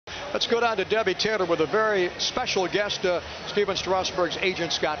Let's go down to Debbie Taylor with a very special guest, Stephen Strasburg's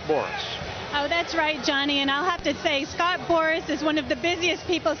agent, Scott Boras. Oh, that's right, Johnny, and I'll have to say Scott Boras is one of the busiest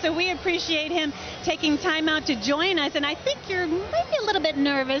people, so we appreciate him taking time out to join us, and I think you're maybe a little bit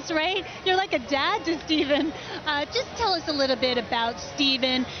nervous, right? You're like a dad to Stephen. Just tell us a little bit about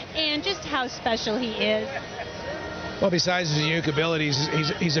Stephen and just how special he is. Well, besides his unique abilities,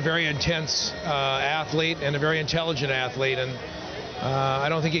 he's a very intense athlete and a very intelligent athlete, and I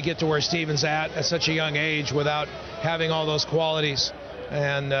don't think you get to where Stephen's at such a young age without having all those qualities.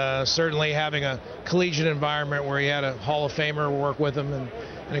 And certainly having a collegiate environment where he had a Hall of Famer work with him and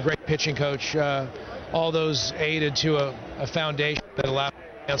a great pitching coach, all those aided to a foundation that allowed him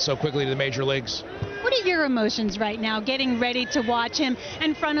to advance so quickly to the major leagues. What are your emotions right now, getting ready to watch him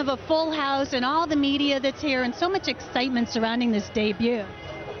in front of a full house and all the media that's here and so much excitement surrounding this debut?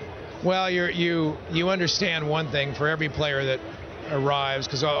 Well, you understand one thing for every player that arrives,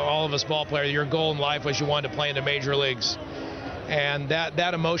 because all of us ball players, your goal in life was you wanted to play in the major leagues. And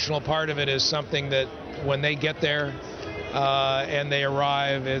that emotional part of it is something that when they get there and they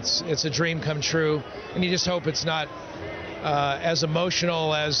arrive, it's a dream come true. And you just hope it's not as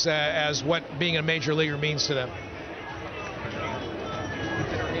emotional as what being a major leaguer means to them.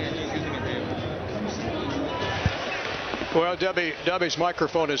 Well, Debbie's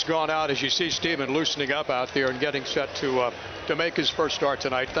microphone has gone out as you see Stephen loosening up out there and getting set to make his first start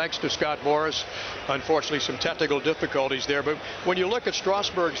tonight. Thanks to Scott Boras. Unfortunately, some technical difficulties there. But when you look at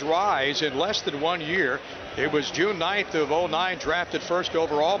Strasburg's rise in less than 1 year, it was June 9th of '09, drafted first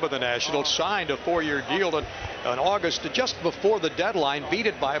overall by the Nationals, signed a 4-year deal in August, just before the deadline, beat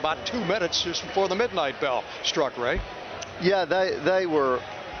it by about 2 minutes just before the midnight bell struck, Ray. Yeah, they were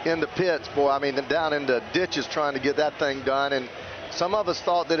in the pits, boy. I mean, down in the ditches trying to get that thing done, and some of us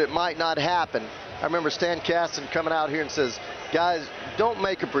thought that it might not happen. I remember Stan Kasten coming out here and says, guys, don't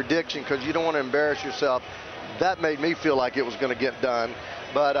make a prediction because you don't want to embarrass yourself. That made me feel like it was going to get done.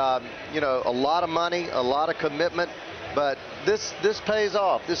 But you know, a lot of money, a lot of commitment, but this pays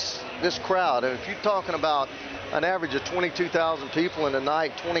off. This crowd, and if you're talking about an average of 22,000 people in a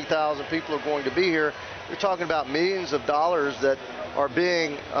night, 20,000 people are going to be here. You're talking about millions of dollars that are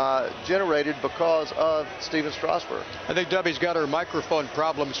being generated because of Stephen Strasburg. I think Debbie's got her microphone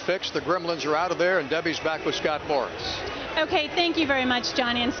problems fixed. The gremlins are out of there, and Debbie's back with Scott Boras. Okay, thank you very much,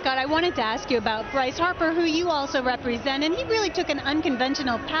 Johnny and Scott. I wanted to ask you about Bryce Harper, who you also represent, and he really took an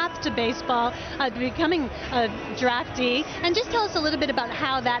unconventional path to baseball, becoming a draftee. And just tell us a little bit about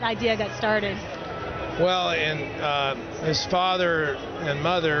how that idea got started. Well, his father and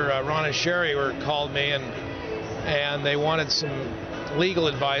mother, Ron and Sherry, called me, and they wanted some legal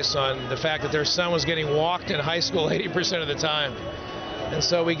advice on the fact that their son was getting walked in high school 80% of the time. And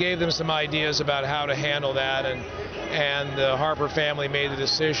so we gave them some ideas about how to handle that, and the Harper family made the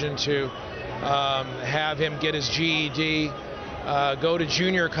decision to have him get his GED, go to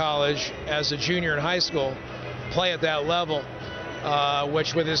junior college as a junior in high school, play at that level,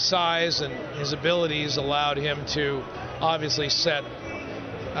 which with his size and his abilities allowed him to obviously set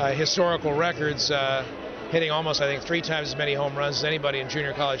historical records, hitting almost, I think, 3 times as many home runs as anybody in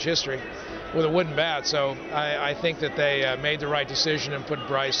junior college history with a wooden bat. So I think that they made the right decision and put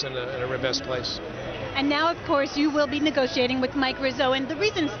Bryce in a best place. And now, of course, you will be negotiating with Mike Rizzo. And the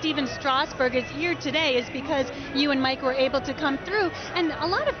reason Stephen Strasburg is here today is because you and Mike were able to come through. And a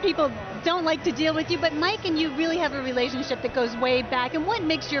lot of people don't like to deal with you, but Mike and you really have a relationship that goes way back. And what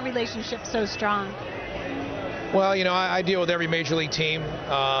makes your relationship so strong? Well, you know, I deal with every major league team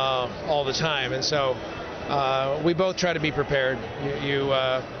all the time. And so we both try to be prepared. You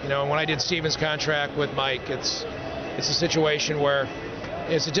know, when I did Stephen's contract with Mike, it's a situation where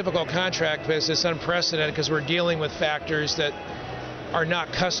it's a difficult contract because it's unprecedented because we're dealing with factors that are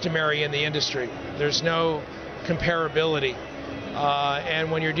not customary in the industry. There's no comparability.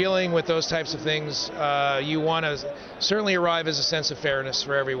 And when you're dealing with those types of things, you want to certainly arrive as a sense of fairness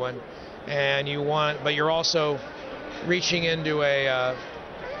for everyone. But you're also reaching into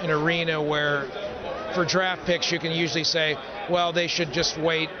an arena where for draft picks you can usually say, well, they should just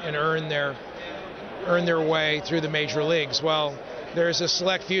wait and earn their way through the major leagues. Well, there's a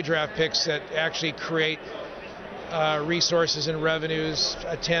select few draft picks that actually create resources and revenues,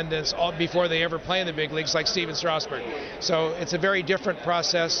 attendance, all before they ever play in the big leagues, like Stephen Strasburg. So it's a very different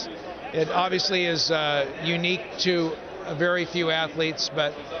process. It obviously is unique to a very few athletes,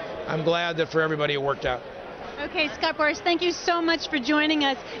 but I'm glad that for everybody it worked out. Okay, Scott Boras, thank you so much for joining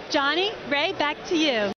us. Johnny, Ray, back to you.